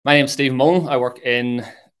My name's Steve Mullen. I work in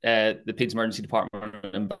the Paediatric Emergency Department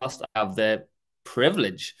in Belfast. I have the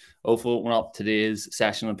privilege of opening up today's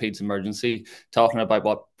session on Paediatric Emergency, talking about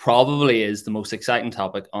what probably is the most exciting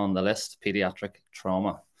topic on the list, paediatric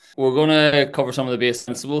trauma. We're going to cover some of the basic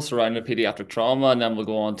principles surrounding pediatric trauma, and then we'll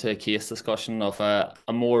go on to a case discussion of a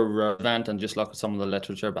more relevant and just look at some of the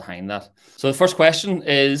literature behind that. So the first question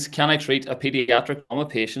is, can I treat a pediatric trauma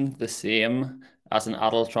patient the same as an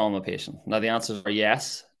adult trauma patient? Now, the answers are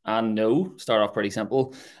yes and no. Start off pretty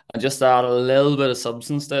simple. And just to add a little bit of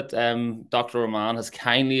substance that Dr. Rahman has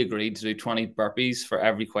kindly agreed to do 20 burpees for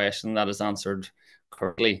every question that is answered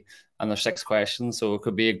correctly. And there's 6 questions, so it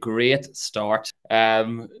could be a great start.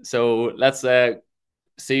 So let's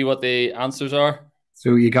see what the answers are.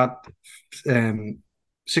 So you got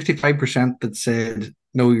 65% that said,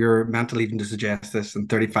 no, you're mental even to suggest this, and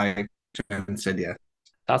 35% said yes.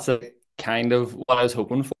 That's kind of what I was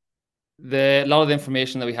hoping for. A lot of the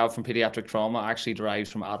information that we have from pediatric trauma actually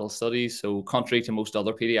derives from adult studies. So contrary to most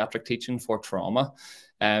other pediatric teaching for trauma,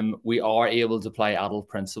 we are able to apply adult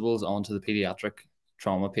principles onto the pediatric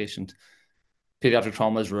trauma patient. Pediatric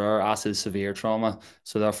trauma is rare, as is severe trauma.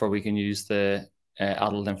 So therefore we can use the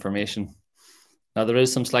adult information. Now, there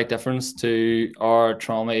is some slight difference to our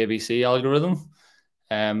trauma ABC algorithm.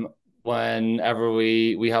 Whenever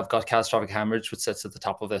we have got catastrophic hemorrhage, which sits at the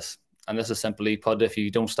top of this. And this is simply put, if you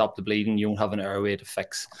don't stop the bleeding, you won't have an airway to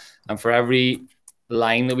fix. And for every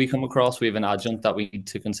line that we come across, we have an adjunct that we need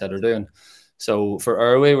to consider doing. So for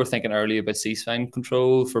airway, we're thinking early about C-spine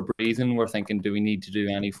control. For breathing, we're thinking, do we need to do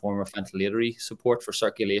any form of ventilatory support? For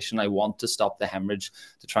circulation, I want to stop the hemorrhage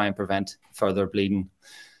to try and prevent further bleeding.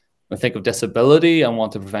 When I think of disability, I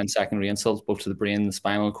want to prevent secondary insults both to the brain and the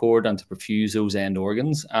spinal cord and to perfuse those end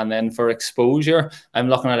organs. And then for exposure, I'm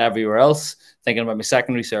looking at everywhere else, thinking about my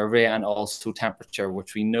secondary survey and also temperature,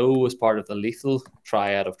 which we know is part of the lethal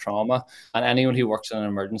triad of trauma. And anyone who works in an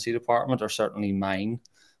emergency department, or certainly mine,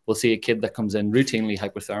 will see a kid that comes in routinely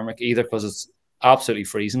hypothermic, either because it's absolutely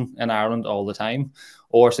freezing in Ireland all the time,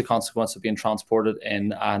 or it's the consequence of being transported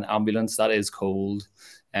in an ambulance that is cold,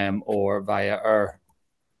 or via air.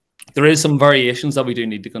 There is some variations that we do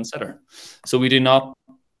need to consider. So we do not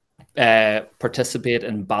participate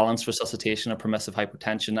in balanced resuscitation of permissive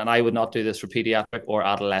hypertension, and I would not do this for pediatric or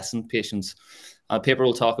adolescent patients. A paper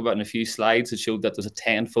we'll talk about in a few slides, it showed that there's a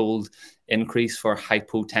 10-fold increase for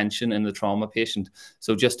hypotension in the trauma patient.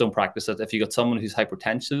 So just don't practice it. If you got someone who's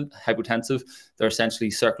hypotensive, they're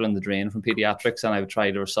essentially circling the drain from pediatrics, and I would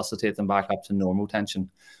try to resuscitate them back up to normal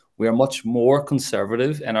tension. We are much more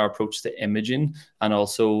conservative in our approach to imaging and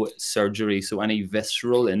also surgery. So any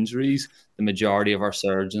visceral injuries, the majority of our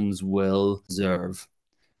surgeons will observe.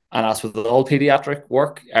 And as with all pediatric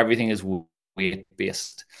work, everything is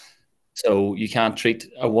weight-based. So you can't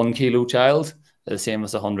treat a 1 kilo child the same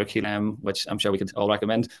as a 100 kilo, which I'm sure we could all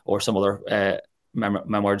recommend, or some other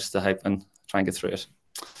memoirs to help and try and get through it.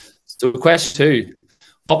 So question 2,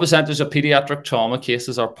 what percentage of pediatric trauma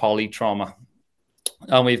cases are polytrauma?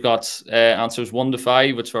 And we've got answers 1 to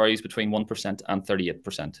 5, which varies between 1% and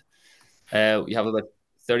 38%. We have about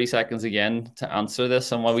 30 seconds again to answer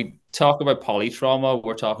this. And when we talk about polytrauma,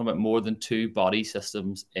 we're talking about more than 2 body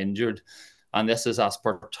systems injured. And this is as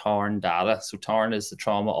per TARN data. So TARN is the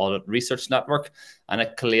Trauma Audit Research Network, and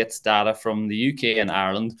it collates data from the UK and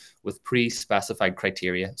Ireland with pre-specified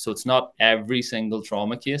criteria. So it's not every single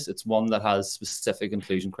trauma case. It's one that has specific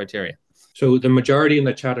inclusion criteria. So the majority in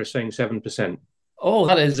the chat are saying 7%. Oh,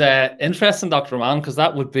 that is interesting, Dr. Rahman, because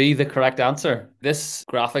that would be the correct answer. This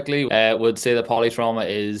graphically would say that polytrauma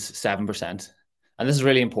is 7%. And this is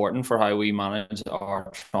really important for how we manage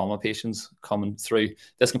our trauma patients coming through.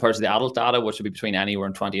 This compares to the adult data, which would be between anywhere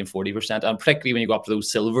in 20 and 40%. And particularly when you go up to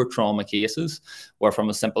those silver trauma cases, where from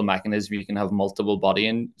a simple mechanism, you can have multiple body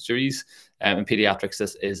injuries. In pediatrics,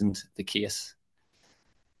 this isn't the case.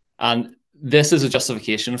 And this is a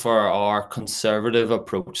justification for our conservative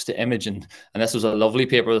approach to imaging. And this was a lovely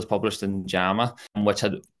paper that was published in JAMA, which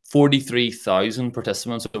had 43,000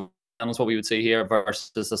 participants. That's what we would say here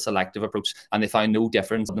versus a selective approach. And they found no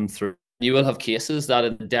difference in them through. You will have cases that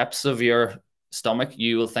in the depths of your stomach,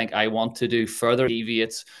 you will think, I want to do further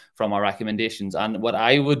deviates from our recommendations. And what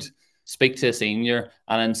I would speak to a senior,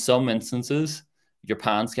 and in some instances, your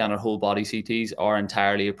pan scan or whole body CTs are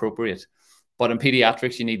entirely appropriate. But in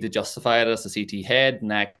pediatrics, you need to justify it as a CT head,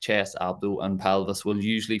 neck, chest, abdo, and pelvis, well,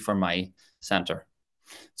 usually for my center.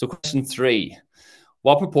 So question 3,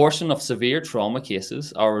 what proportion of severe trauma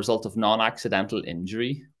cases are a result of non-accidental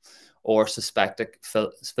injury or suspected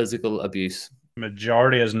physical abuse?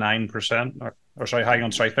 Majority is 9%, or sorry, hang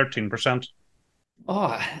on, sorry, 13%.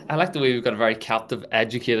 Oh, I like the way we've got a very captive,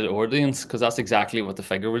 educated audience, because that's exactly what the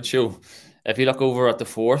figure would show. If you look over at the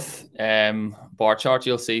fourth bar chart,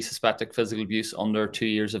 you'll see suspected physical abuse under 2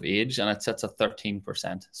 years of age, and it sits at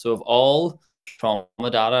 13%. So of all trauma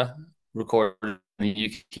data recorded in the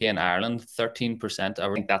UK and Ireland, 13%,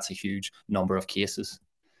 I think that's a huge number of cases.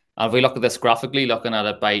 And if we look at this graphically, looking at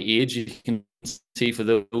it by age, you can see for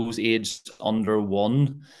those aged under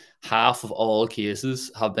 1, half of all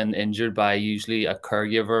cases have been injured by usually a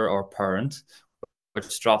caregiver or parent,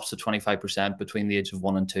 which drops to 25% between the age of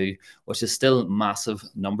 1 and 2, which is still massive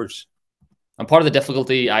numbers. And part of the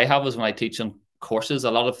difficulty I have is when I teach on courses,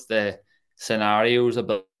 a lot of the scenarios are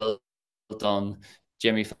built on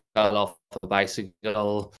Jimmy fell off a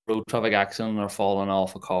bicycle, road traffic accident, or falling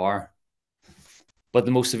off a car. But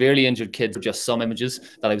the most severely injured kids are just some images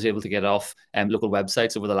that I was able to get off local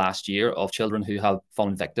websites over the last year of children who have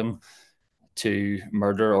fallen victim to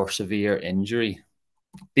murder or severe injury.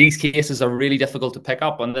 These cases are really difficult to pick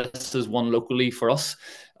up, and this is one locally for us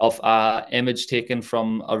of an image taken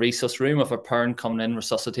from a resus room of a parent coming in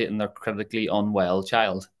resuscitating their critically unwell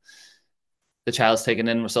child. The child's taken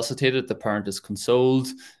in, resuscitated, the parent is consoled,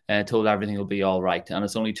 told everything will be all right. And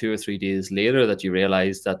it's only 2 or 3 days later that you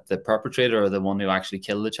realize that the perpetrator, or the one who actually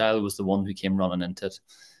killed the child, was the one who came running into it.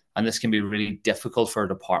 And this can be really difficult for a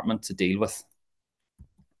department to deal with.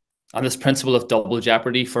 And this principle of double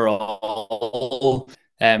jeopardy for all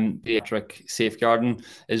pediatric safeguarding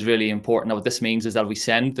is really important. Now, what this means is that we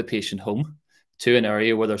send the patient home to an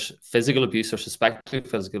area where there's physical abuse or suspected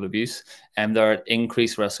physical abuse, and they're at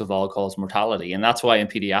increased risk of all-cause mortality. And that's why in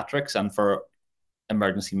pediatrics and for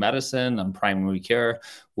emergency medicine and primary care,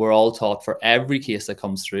 we're all taught for every case that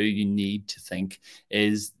comes through, you need to think,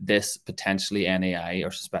 is this potentially NAI or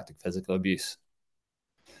suspected physical abuse?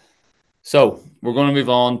 So we're going to move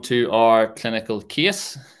on to our clinical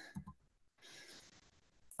case.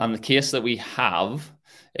 And the case that we have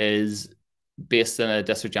is based in a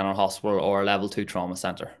district general hospital or a level 2 trauma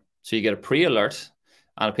center. So you get a pre-alert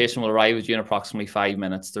and a patient will arrive with you in approximately 5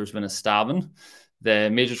 minutes. There's been a stabbing.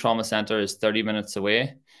 The major trauma center is 30 minutes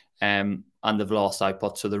away and they've lost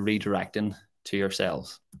output, so they're redirecting to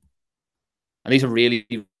yourselves. And these are really,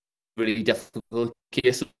 really difficult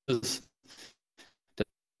cases to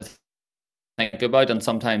think about, and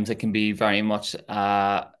sometimes it can be very much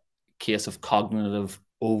a case of cognitive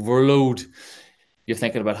overload. You're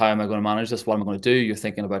thinking about how am I going to manage this? What am I going to do? You're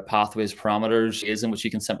thinking about pathways, parameters, ways in which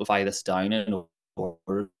you can simplify this down in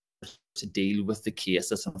order to deal with the case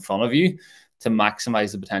that's in front of you to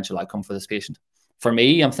maximize the potential outcome for this patient. For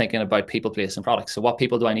me, I'm thinking about people, place, and products. So what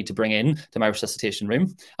people do I need to bring in to my resuscitation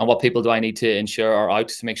room? And what people do I need to ensure are out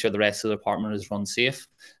to make sure the rest of the department is run safe?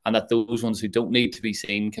 And that those ones who don't need to be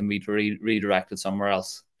seen can be redirected somewhere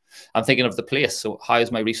else. I'm thinking of the place. So how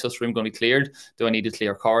is my resus room going to be cleared? Do I need to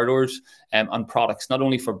clear corridors? And products, not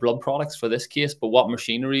only for blood products for this case, but what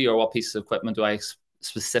machinery or what pieces of equipment do I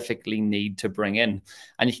specifically need to bring in?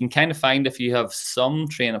 And you can kind of find, if you have some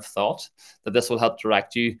train of thought, that this will help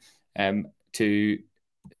direct you to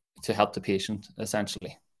help the patient,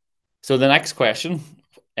 essentially. So the next question,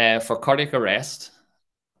 for cardiac arrest,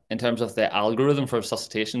 in terms of the algorithm for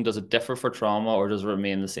resuscitation, does it differ for trauma or does it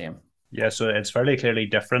remain the same? Yeah, so it's fairly clearly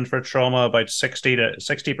different for trauma, about 60%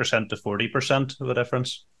 to 40% of the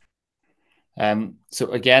difference.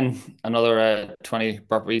 So again, another 20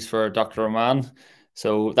 burpees for Dr. Roman.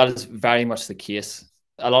 So that is very much the case.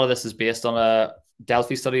 A lot of this is based on a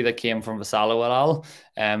Delphi study that came from Vassallo et al.,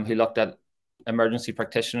 who looked at emergency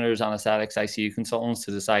practitioners, anesthetics, ICU consultants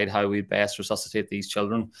to decide how we best resuscitate these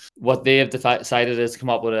children. What they have decided is to come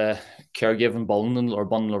up with a caregiving bundle or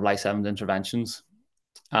bundle of life-saving interventions.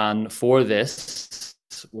 And for this,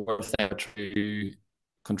 we're there to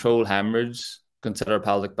control hemorrhage, consider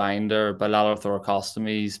pelvic binder, bilateral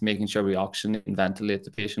thoracostomies, making sure we oxygenate and ventilate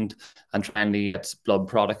the patient, and trying to get blood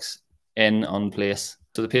products in on place.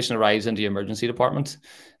 So the patient arrives into the emergency department.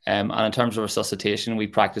 And in terms of resuscitation, we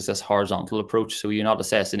practice this horizontal approach. So you're not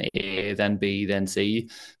assessing A, then B, then C,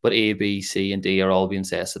 but A, B, C, and D are all being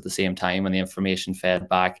assessed at the same time, and the information fed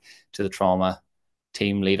back to the trauma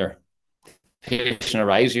team leader. Patient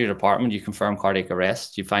arrives at your department, you confirm cardiac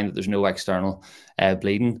arrest, you find that there's no external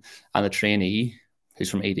bleeding, and the trainee,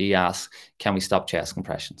 who's from ED, asks, can we stop chest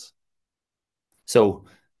compressions? So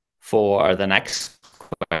for the next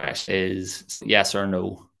question is yes or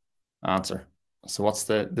no answer. So what's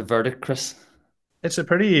the verdict, Chris? It's a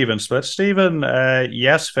pretty even split, Stephen.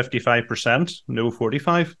 Yes, 55%, no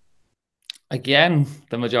 45%. Again,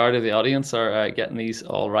 the majority of the audience are getting these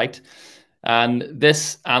all right. And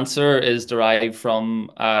this answer is derived from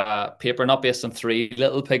a paper not based on 3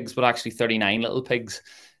 little pigs, but actually 39 little pigs.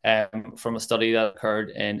 from a study that occurred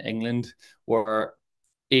in England, where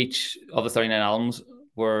each of the 39 animals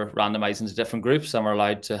were randomized into different groups and were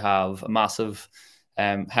allowed to have a massive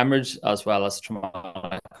hemorrhage as well as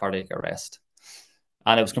traumatic cardiac arrest.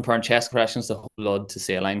 And it was comparing chest compressions to whole blood to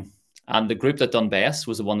saline. And the group that done best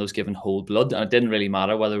was the one that was given whole blood, and it didn't really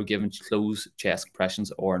matter whether they were given closed chest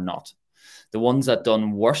compressions or not. The ones that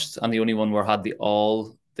done worst, and the only one where had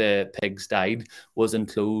all the pigs died, was in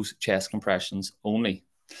closed chest compressions only.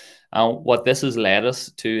 And what this has led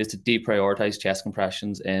us to is to deprioritize chest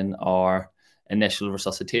compressions in our initial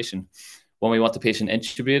resuscitation. When we want the patient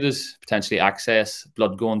intubated, potentially access,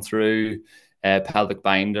 blood going through, pelvic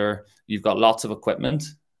binder, you've got lots of equipment,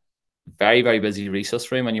 very, very busy resus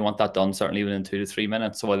room, and you want that done certainly within 2 to 3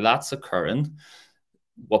 minutes. So while that's occurring,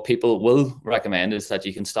 what people will recommend is that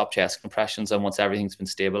you can stop chest compressions, and once everything's been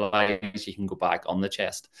stabilized, you can go back on the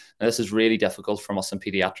chest. Now, this is really difficult from us in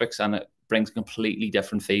pediatrics, and it brings a completely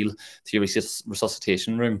different feel to your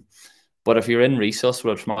resuscitation room. But if you're in resus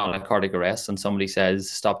with a traumatic cardiac arrest and somebody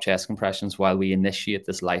says stop chest compressions while we initiate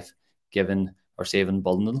this life-giving or saving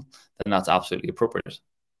bundle, then that's absolutely appropriate.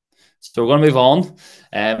 So we're going to move on,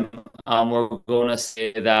 and we're going to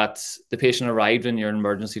say that the patient arrived in your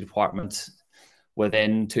emergency department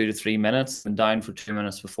within 2 to 3 minutes and down for 2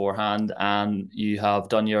 minutes beforehand, and you have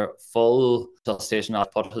done your full resuscitation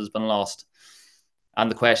output has been lost. And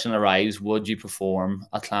the question arises, would you perform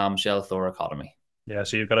a clamshell thoracotomy? Yeah,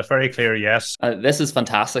 so you've got a very clear yes. This is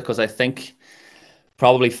fantastic, because I think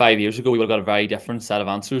probably 5 years ago, we would have got a very different set of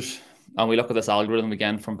answers. And we look at this algorithm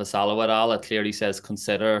again from Vassallo et al. It clearly says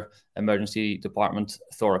consider emergency department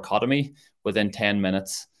thoracotomy within 10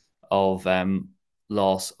 minutes of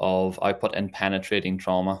loss of output in penetrating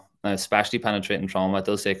trauma. Now, especially penetrating trauma, it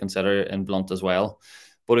does say consider in blunt as well.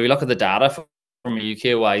 But if you look at the data from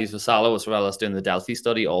UK-wise, Vassallo, as well as doing the Delphi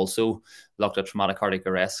study, also looked at traumatic cardiac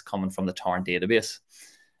arrest coming from the TARN database.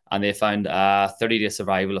 And they found a 30-day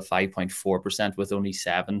survival of 5.4% with only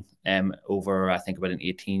 7 over, I think, about an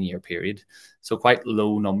 18-year period. So quite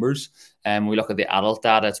low numbers. We look at the adult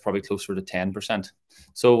data, it's probably closer to 10%.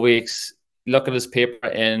 So we look at this paper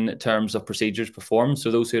in terms of procedures performed.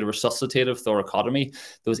 So those who had resuscitative thoracotomy,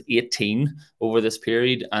 there was 18 over this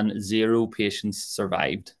period and 0 patients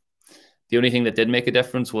survived. The only thing that did make a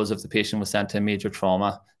difference was if the patient was sent to a major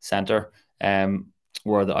trauma center,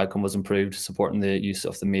 where the outcome was improved, supporting the use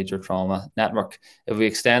of the major trauma network. If we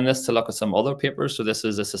extend this to look at some other papers, so this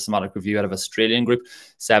is a systematic review out of Australian group,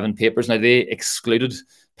 7 papers. Now, they excluded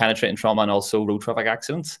penetrating trauma and also road traffic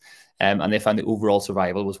accidents, and they found the overall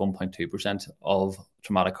survival was 1.2% of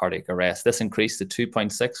traumatic cardiac arrest. This increased to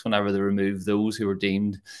 2.6 whenever they removed those who were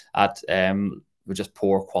deemed at just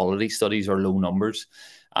poor quality studies or low numbers.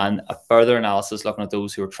 And a further analysis looking at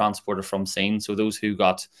those who were transported from scene, so those who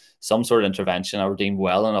got some sort of intervention or were deemed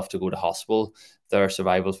well enough to go to hospital, their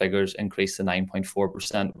survival figures increased to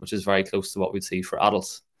 9.4%, which is very close to what we'd see for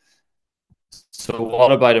adults. So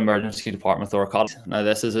what about emergency department thoracotomy? Now,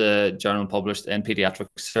 this is a journal published in Paediatric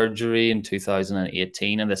Surgery in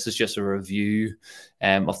 2018, and this is just a review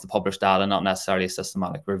of the published data, not necessarily a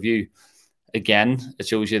systematic review. Again, it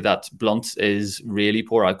shows you that blunt is really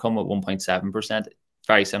poor outcome at 1.7%.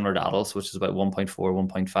 Very similar to adults, which is about 1.4,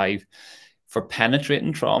 1.5. For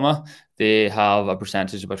penetrating trauma, they have a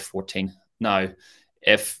percentage of about 14. Now,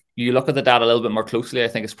 if you look at the data a little bit more closely, I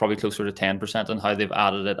think it's probably closer to 10% on how they've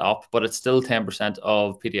added it up, but it's still 10%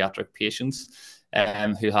 of pediatric patients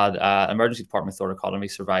who had emergency department thoracotomy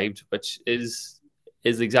survived, which is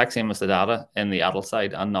the exact same as the data in the adult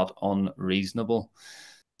side and not unreasonable.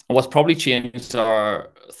 What's probably changed our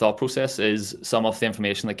thought process is some of the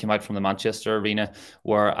information that came out from the Manchester arena,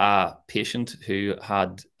 where a patient who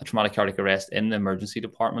had a traumatic cardiac arrest in the emergency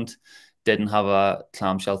department didn't have a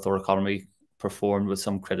clamshell thoracotomy performed, with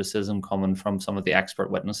some criticism coming from some of the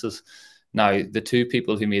expert witnesses. Now, the 2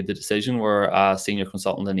 people who made the decision were a senior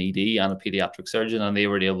consultant in ED and a pediatric surgeon, and they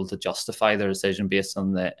were able to justify their decision based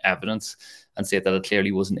on the evidence and say that it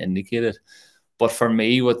clearly wasn't indicated. But for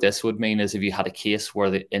me, what this would mean is if you had a case where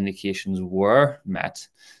the indications were met,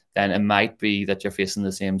 then it might be that you're facing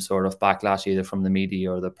the same sort of backlash either from the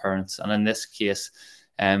media or the parents. And in this case,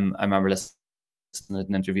 I remember listening to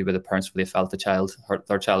an interview with the parents where they felt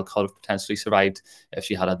their child could have potentially survived if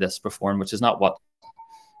she had this performed, which is not what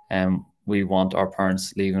we want our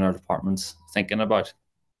parents leaving our departments thinking about.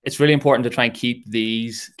 It's really important to try and keep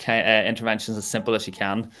these interventions as simple as you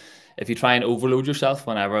can. If you try and overload yourself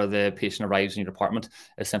whenever the patient arrives in your department,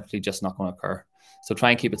 it's simply just not going to occur. So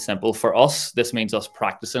try and keep it simple. For us, this means us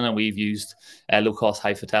practicing, and we've used low-cost,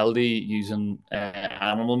 high-fidelity using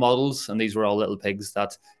animal models, and these were all little pigs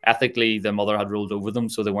that ethically the mother had rolled over them,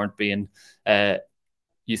 so they weren't being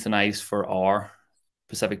euthanized for our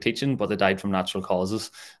specific teaching, but they died from natural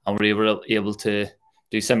causes. And we were able to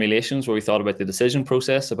do simulations where we thought about the decision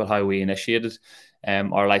process, about how we initiated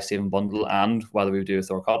our life-saving bundle and whether we would do a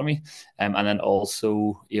thoracotomy, and then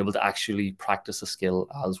also able to actually practice a skill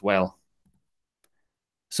as well.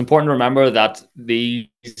 It's important to remember that these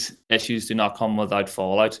issues do not come without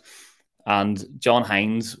fallout. And John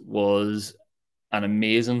Hines was an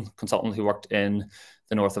amazing consultant who worked in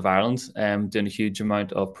the north of Ireland, doing a huge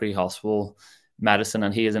amount of pre-hospital medicine.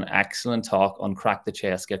 And he has an excellent talk on crack the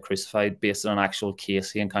chest, get crucified, based on an actual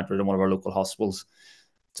case he encountered in one of our local hospitals.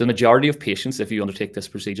 So the majority of patients, if you undertake this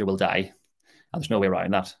procedure, will die. And there's no way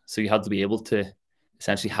around that. So you have to be able to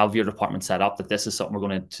essentially have your department set up that this is something we're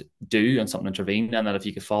going to do and something to intervene. And that if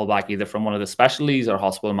you could fall back either from one of the specialties or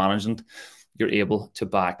hospital management, you're able to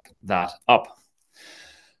back that up.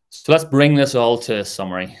 So let's bring this all to a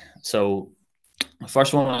summary. So the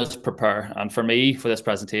first one is prepare. And for me, for this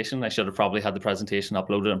presentation, I should have probably had the presentation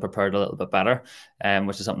uploaded and prepared a little bit better,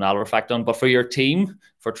 which is something I'll reflect on. But for your team,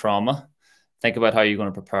 for trauma, think about how you're going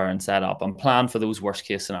to prepare and set up and plan for those worst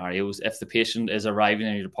case scenarios. If the patient is arriving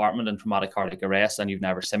in your department in traumatic cardiac arrest and you've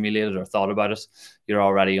never simulated or thought about it, you're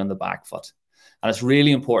already on the back foot. And it's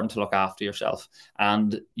really important to look after yourself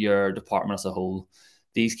and your department as a whole.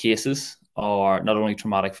 These cases are not only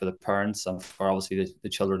traumatic for the parents and for obviously the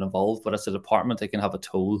children involved, but as a department, they can have a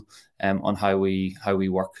toll on how we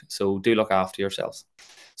work. So do look after yourselves.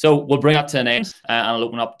 So we'll bring that to an end and I'll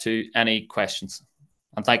open up to any questions.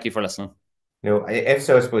 And thank you for listening. If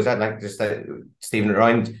so, I suppose I'd like to just, Stephen,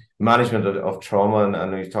 around management of trauma, and I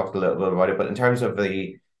know you talked a little bit about it, but in terms of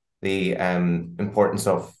the importance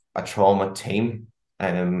of a trauma team,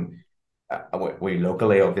 we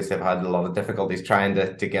locally obviously have had a lot of difficulties trying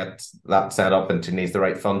to get that set up, and it needs the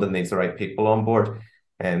right funding, needs the right people on board.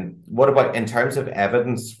 And what about in terms of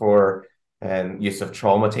evidence for use of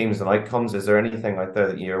trauma teams and outcomes? Is there anything out there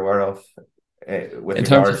that you're aware of with in regards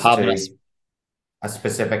terms of having to a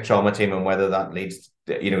specific trauma team and whether that leads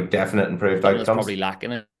to, definite improved outcomes? Probably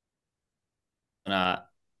lacking it. And a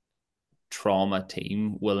trauma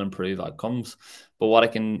team will improve outcomes. But what I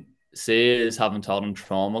can say is, having taught in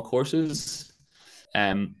trauma courses,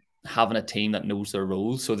 having a team that knows their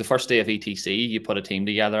roles. So the first day of ETC, you put a team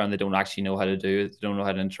together and they don't actually know how to do it. They don't know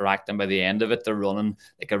how to interact. And by the end of it, they're running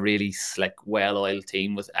like a really slick, well-oiled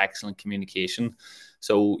team with excellent communication.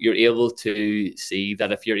 So you're able to see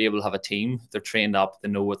that if you're able to have a team, they're trained up, they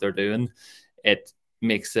know what they're doing, it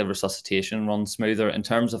makes the resuscitation run smoother. In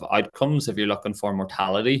terms of outcomes, if you're looking for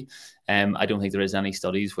mortality, I don't think there is any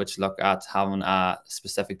studies which look at having a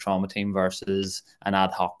specific trauma team versus an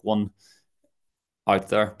ad hoc one out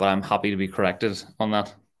there, but I'm happy to be corrected on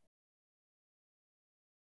that.